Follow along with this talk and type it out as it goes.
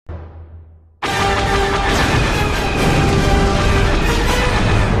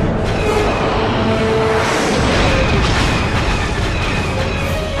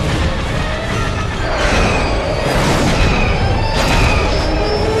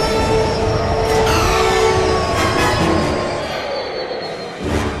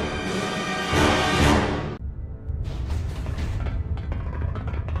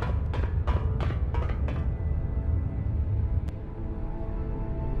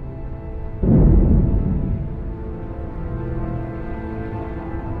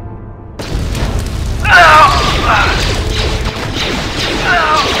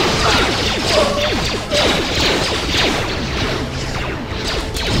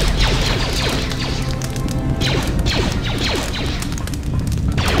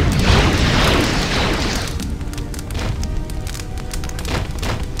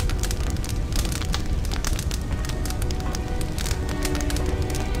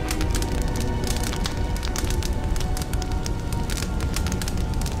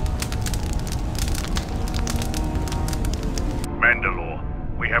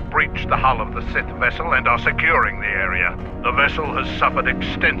Sith vessel and are securing the area. The vessel has suffered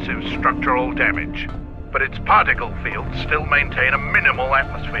extensive structural damage, but its particle fields still maintain a minimal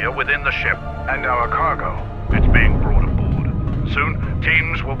atmosphere within the ship. And our cargo? It's being brought aboard. Soon,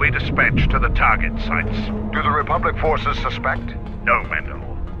 teams will be dispatched to the target sites. Do the Republic forces suspect? No,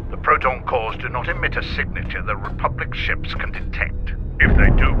 Mandalore. The proton cores do not emit a signature the Republic ships can detect. If they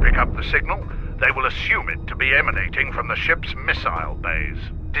do pick up the signal, they will assume it to be emanating from the ship's missile bays.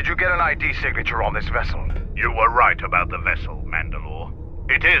 Did you get an ID signature on this vessel? You were right about the vessel, Mandalore.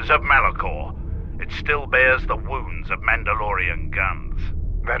 It is of Malachor. It still bears the wounds of Mandalorian guns.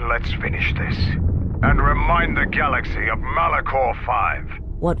 Then let's finish this. And remind the galaxy of Malachor 5.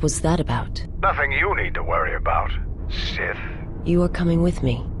 What was that about? Nothing you need to worry about, Sith. You are coming with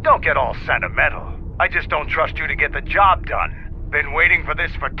me. Don't get all sentimental. I just don't trust you to get the job done. Been waiting for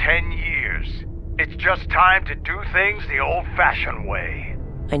this for 10 years. It's just time to do things the old-fashioned way.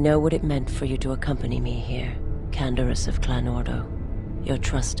 I know what it meant for you to accompany me here, Canderous of Clan Ordo. Your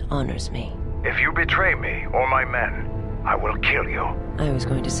trust honors me. If you betray me or my men, I will kill you. I was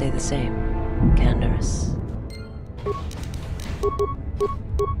going to say the same, Canderous.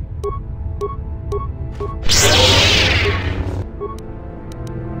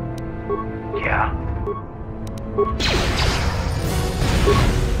 Yeah.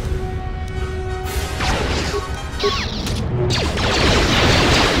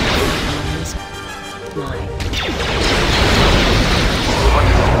 Mine.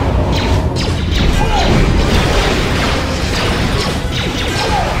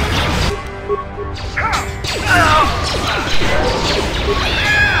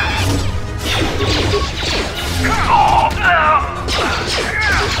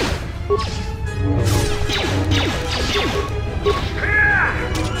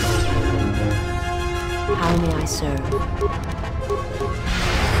 How may I serve?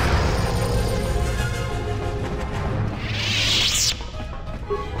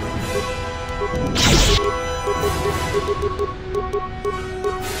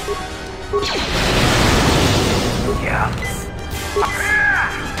 Yeah.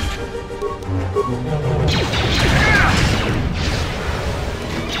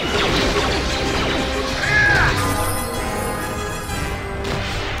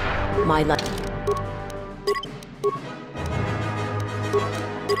 My life.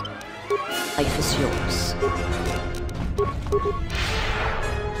 Life is yours.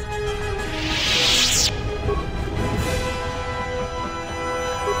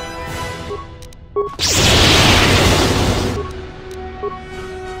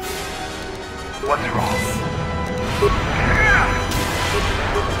 What's wrong?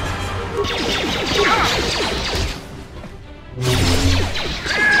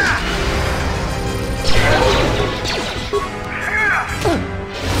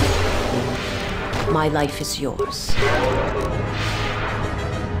 My life is yours.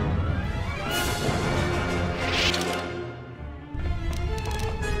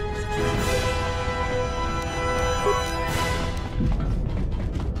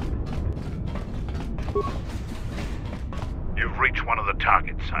 You've reached one of the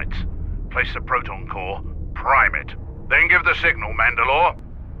target sites. Place the proton core, prime it, then give the signal, Mandalore.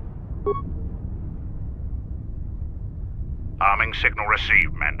 Arming signal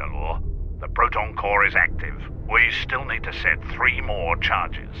received, Mandalore. The proton core is active. We still need to set 3 more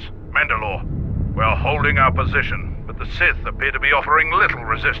charges. Mandalore, we're holding our position, but the Sith appear to be offering little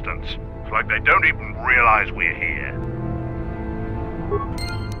resistance. It's like they don't even realize we're here.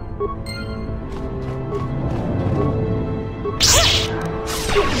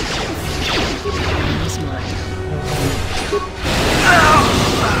 It's mine.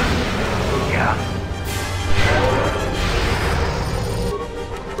 Yeah.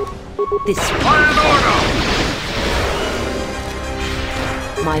 This Fire an order!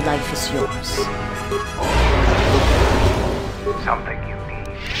 My life is yours. Something you need.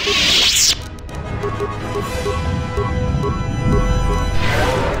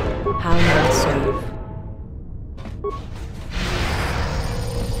 How may I serve?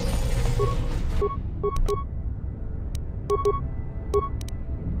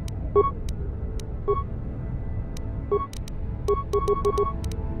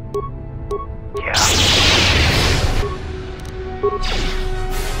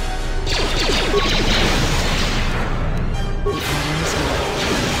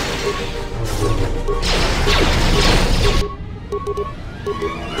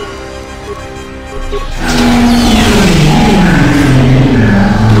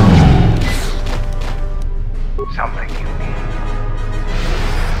 Something you need.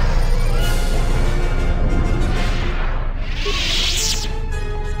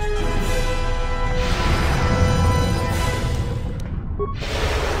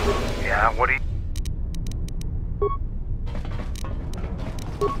 Yeah, what do you...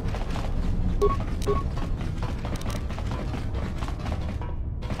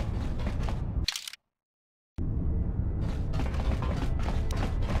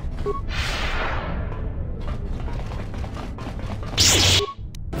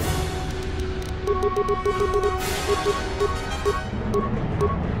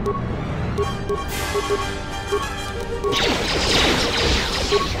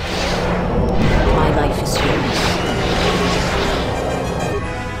 My life is yours.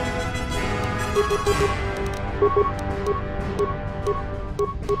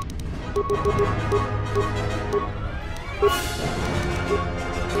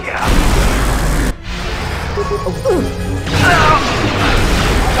 Yeah. Who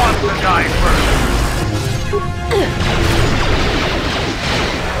wants to die first?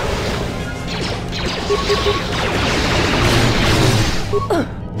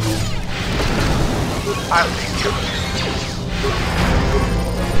 I'll leave you.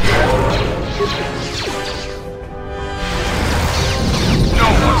 No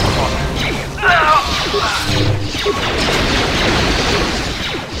one wants me.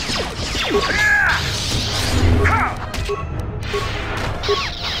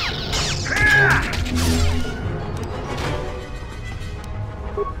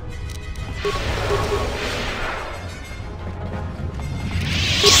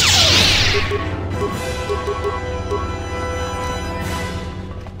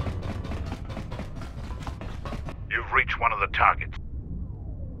 You've reached one of the targets.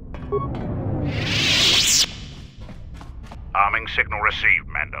 Arming signal received,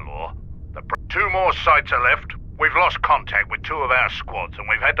 Mandalore. Two more sites are left. We've lost contact with two of our squads, and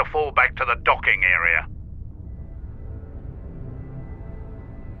we've had to fall back to the docking area.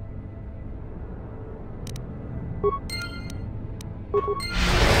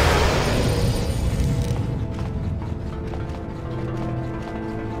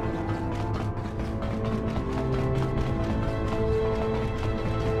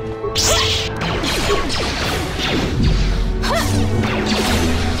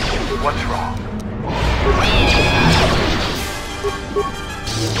 What's wrong?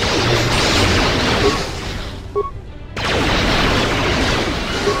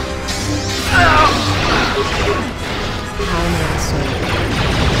 How may I serve?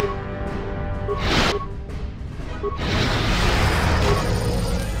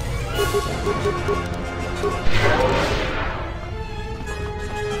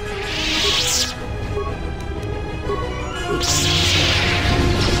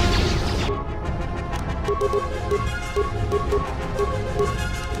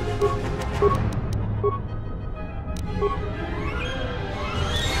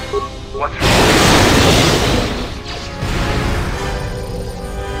 What's wrong?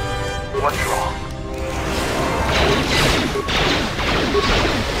 What's wrong?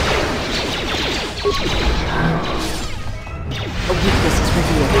 A weakness is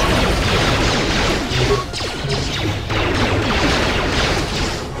revealed.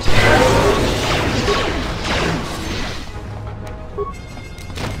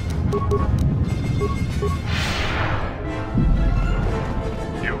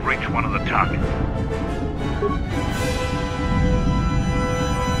 You've reached one of the targets.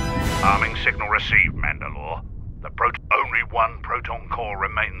 Arming signal received, Mandalore. Only one proton core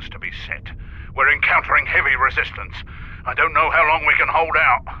remains to be set. We're encountering heavy resistance. I don't know how long we can hold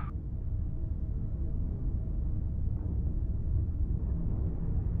out.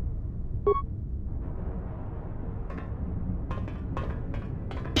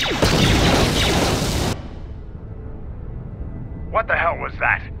 What the hell was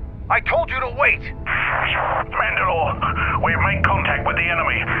that? I told you to wait! Mandalore, we've made contact with the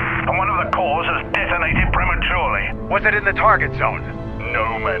enemy, and one of the cores has detonated prematurely. Was it in the target zone?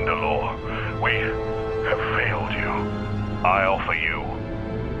 No, Mandalore. We have failed you. I offer you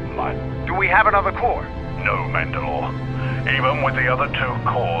my... Do we have another core? No, Mandalore. Even with the other two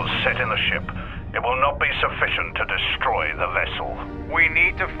cores set in the ship, it will not be sufficient to destroy the vessel. We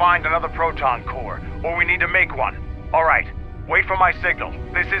need to find another proton core, or we need to make one. All right. Wait for my signal.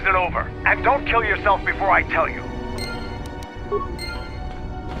 This isn't over. And don't kill yourself before I tell you.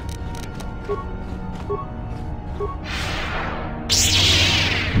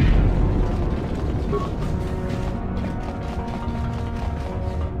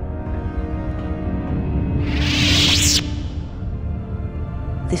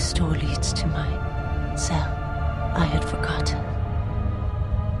 This door leads to my cell. I had forgotten.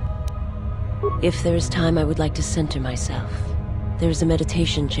 If there is time, I would like to center myself. There is a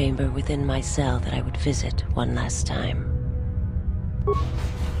meditation chamber within my cell that I would visit one last time.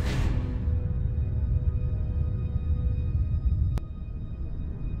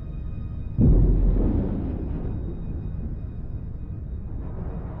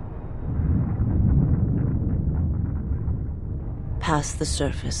 Past the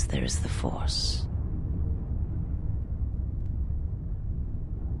surface, there is the Force.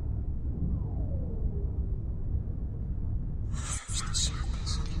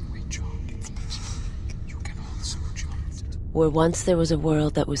 Where once there was a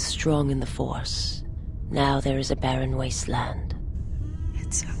world that was strong in the Force, now there is a barren wasteland.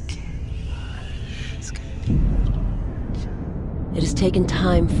 It's okay. It's gonna be... It has taken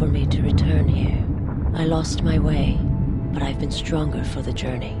time for me to return here. I lost my way, but I've been stronger for the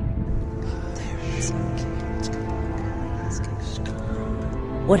journey. It's okay. It's gonna be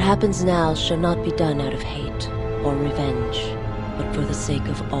strong. What happens now shall not be done out of hate or revenge, but for the sake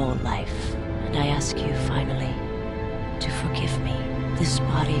of all life. And I ask you, finally, to forgive me. This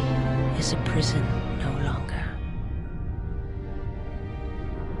body is a prison no longer.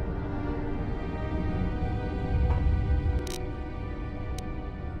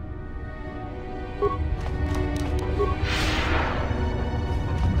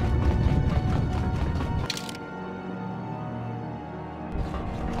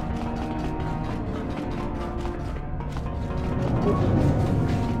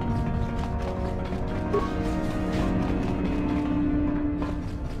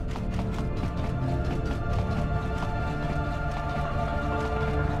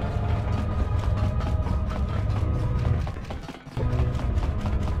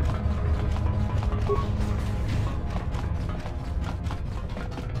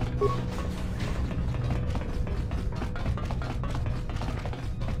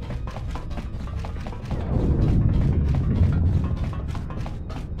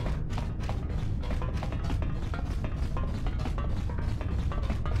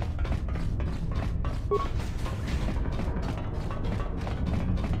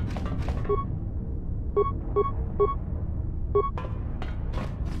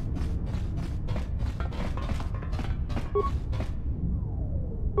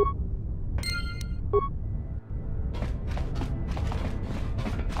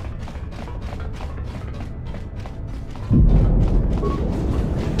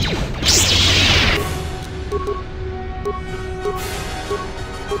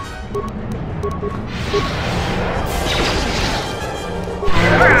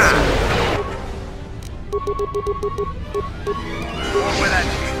 Where that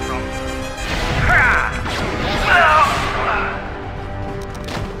came from?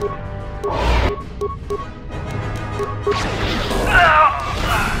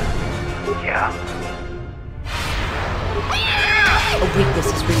 Yeah. A weakness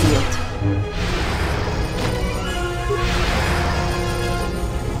is revealed.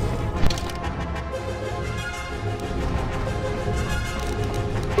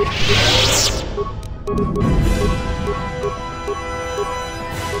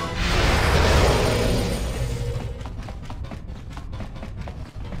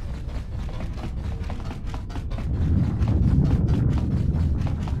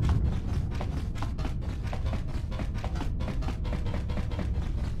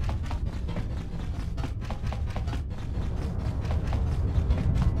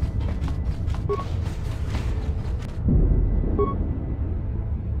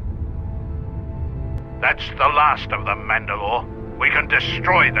 That's the last of them, Mandalore. We can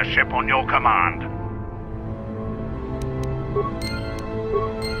destroy the ship on your command.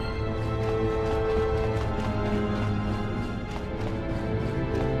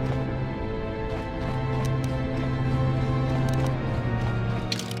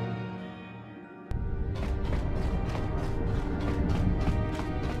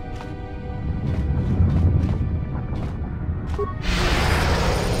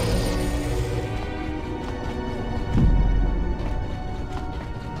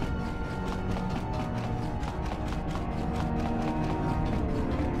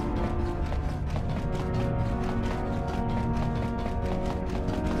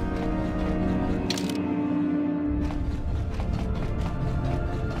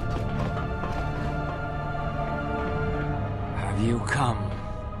 You come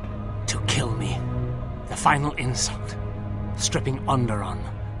to kill me. The final insult. Stripping Onderon,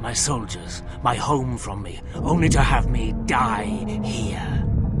 my soldiers, my home from me, only to have me die here.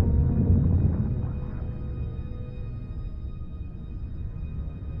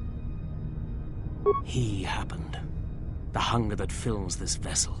 He happened. The hunger that fills this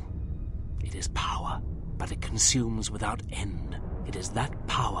vessel. It is power, but it consumes without end. It is that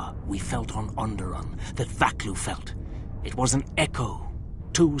power we felt on Onderon, that Vaklu felt. It was an echo,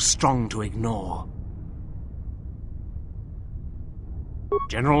 too strong to ignore.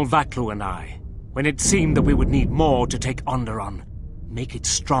 General Vatlu and I, when it seemed that we would need more to take Onderon, make it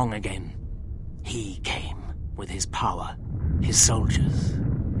strong again, he came with his power, his soldiers.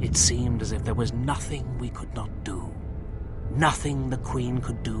 It seemed as if there was nothing we could not do, nothing the Queen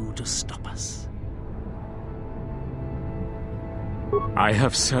could do to stop us. I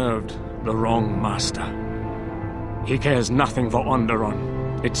have served the wrong master. He cares nothing for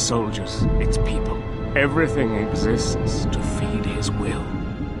Onderon, its soldiers, its people. Everything exists to feed his will.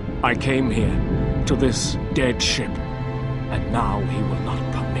 I came here, to this dead ship, and now he will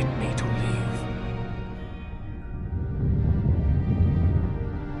not permit me to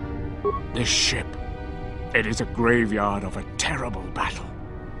leave. This ship, it is a graveyard of a terrible battle.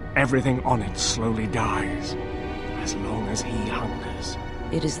 Everything on it slowly dies, as long as he hungers.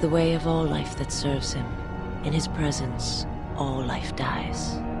 It is the way of all life that serves him. In his presence, all life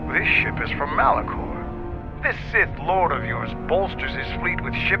dies. This ship is from Malachor. This Sith Lord of yours bolsters his fleet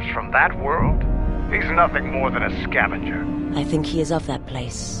with ships from that world? He's nothing more than a scavenger. I think he is of that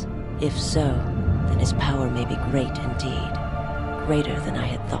place. If so, then his power may be great indeed. Greater than I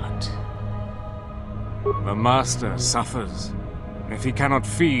had thought. The Master suffers. If he cannot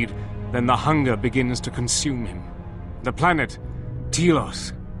feed, then the hunger begins to consume him. The planet,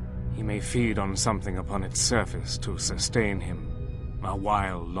 Telos, he may feed on something upon its surface to sustain him a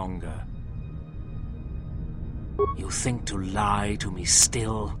while longer. You think to lie to me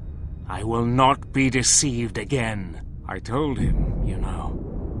still? I will not be deceived again. I told him, you know,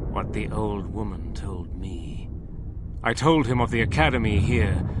 what the old woman told me. I told him of the Academy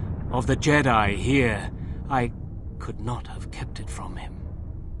here, of the Jedi here. I could not have kept it from him,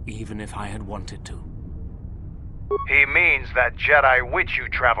 even if I had wanted to. He means that Jedi witch you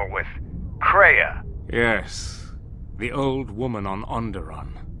travel with, Kreia. Yes, the old woman on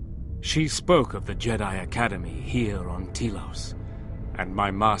Onderon. She spoke of the Jedi Academy here on Telos, and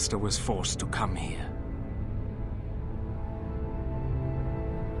my master was forced to come here.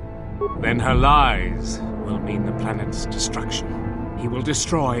 Then her lies will mean the planet's destruction. He will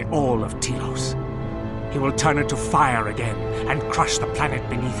destroy all of Telos. He will turn it to fire again and crush the planet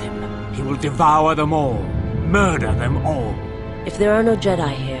beneath him. He will devour them all, murder them all. If there are no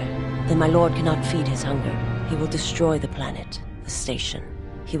Jedi here, then my lord cannot feed his hunger. He will destroy the planet, the station.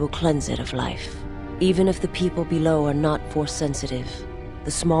 He will cleanse it of life. Even if the people below are not Force-sensitive,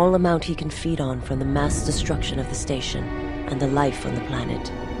 the small amount he can feed on from the mass destruction of the station and the life on the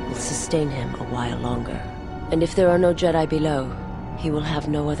planet will sustain him a while longer. And if there are no Jedi below, he will have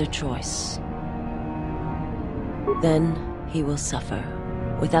no other choice. Then he will suffer.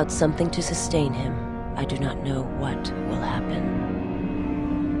 Without something to sustain him, I do not know what will happen.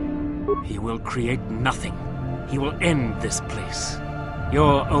 He will create nothing. He will end this place.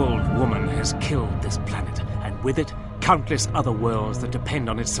 Your old woman has killed this planet, and with it, countless other worlds that depend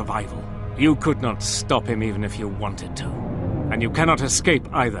on its survival. You could not stop him even if you wanted to. And you cannot escape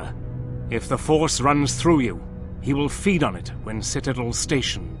either. If the Force runs through you, he will feed on it when Citadel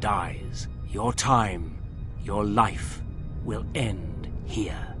Station dies. Your time, your life, will end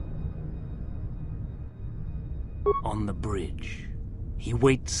here. On the bridge. He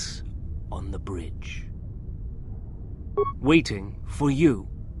waits on the bridge. Waiting for you?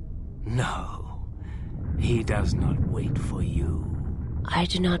 No, he does not wait for you. I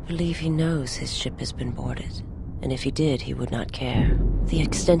do not believe he knows his ship has been boarded. And if he did, he would not care. The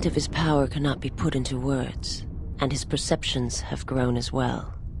extent of his power cannot be put into words, and his perceptions have grown as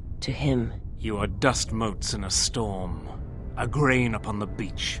well. To him, you are dust motes in a storm, a grain upon the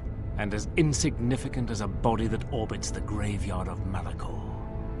beach, and as insignificant as a body that orbits the graveyard of Malachor.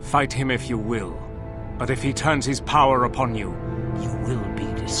 Fight him if you will, but if he turns his power upon you, you will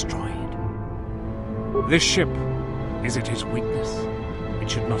be destroyed. This ship, is it his weakness?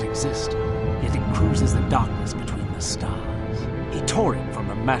 It should not exist, yet it cruises the darkness between the stars. He tore it from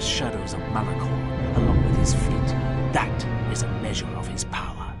the mass shadows of Malachor, along with his fleet. That is a measure of his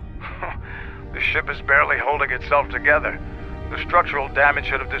power. The ship is barely holding itself together. The structural damage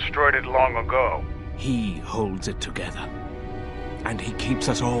should have destroyed it long ago. He holds it together. And he keeps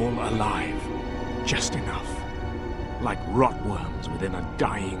us all alive. Just enough. Like rotworms within a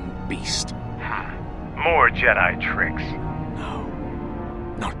dying beast. More Jedi tricks. No.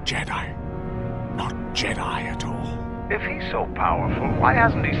 Not Jedi. Not Jedi at all. If he's so powerful, why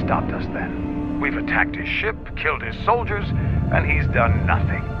hasn't he stopped us then? We've attacked his ship, killed his soldiers, and he's done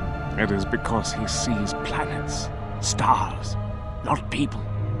nothing. It is because he sees planets, stars, not people.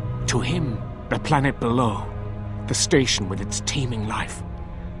 To him, the planet below, the station with its teeming life,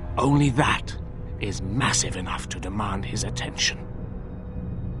 only that is massive enough to demand his attention.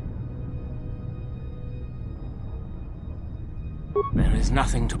 There is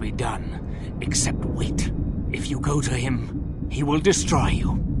nothing to be done except wait. If you go to him, he will destroy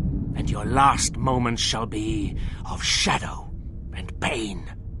you, and your last moments shall be of shadow and pain.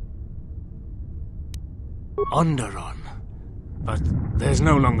 Onderon. But there's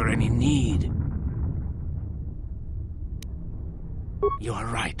no longer any need. You are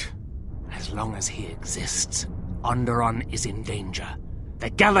right. As long as he exists, Onderon is in danger. The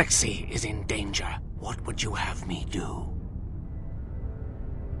galaxy is in danger. What would you have me do?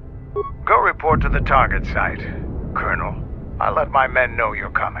 Go report to the target site, Colonel. I'll let my men know you're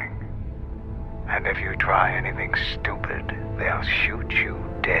coming. And if you try anything stupid, they'll shoot you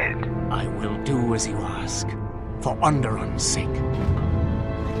dead. I will do as you ask, for Onderon's sake.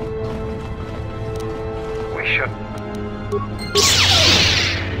 We should...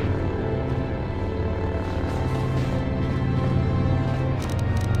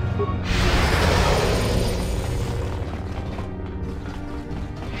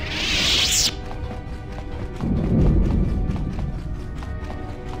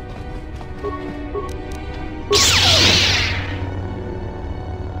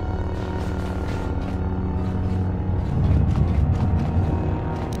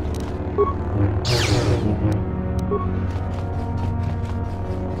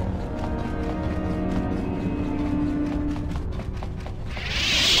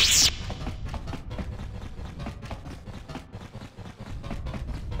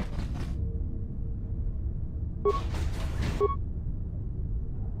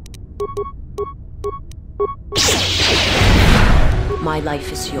 My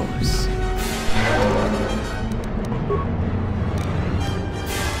life is yours.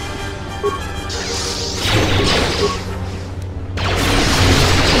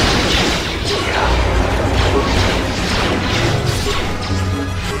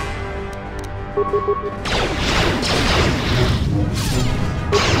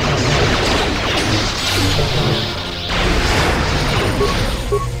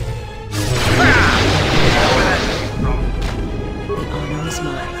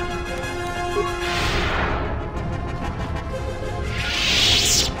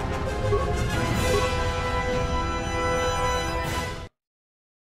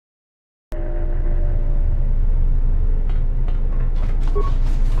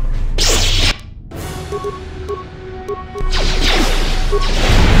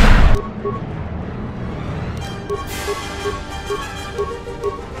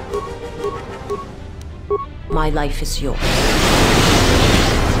 My life is yours.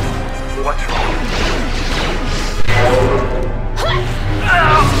 What's wrong?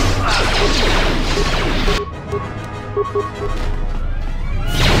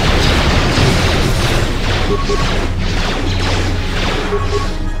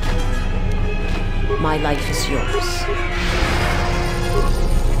 My life is yours.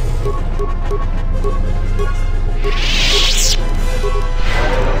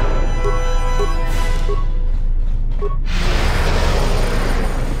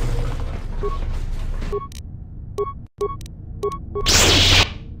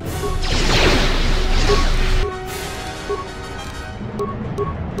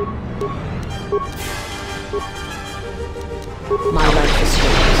 My life is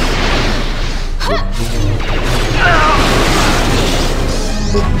yours.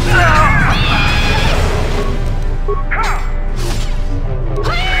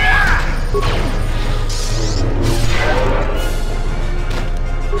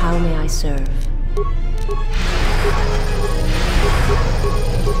 How may I serve?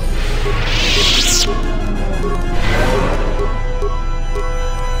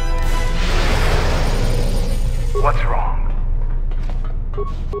 What's wrong?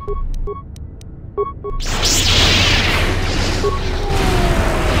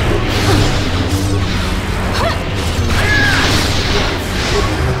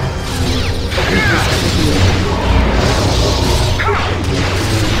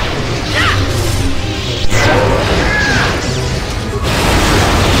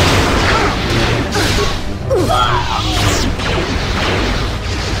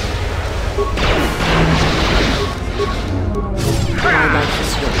 My life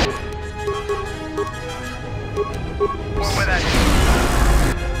is yours. With that.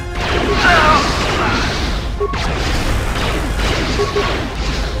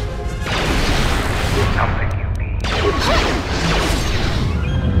 Something you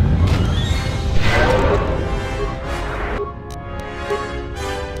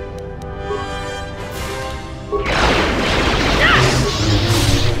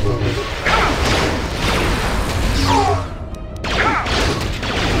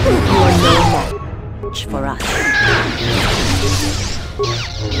are no match for us.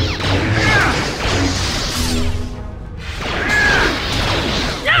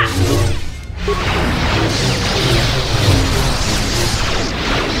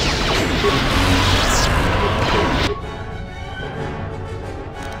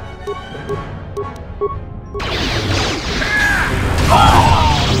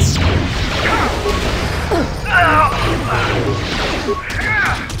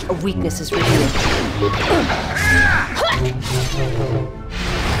 A weakness is revealed.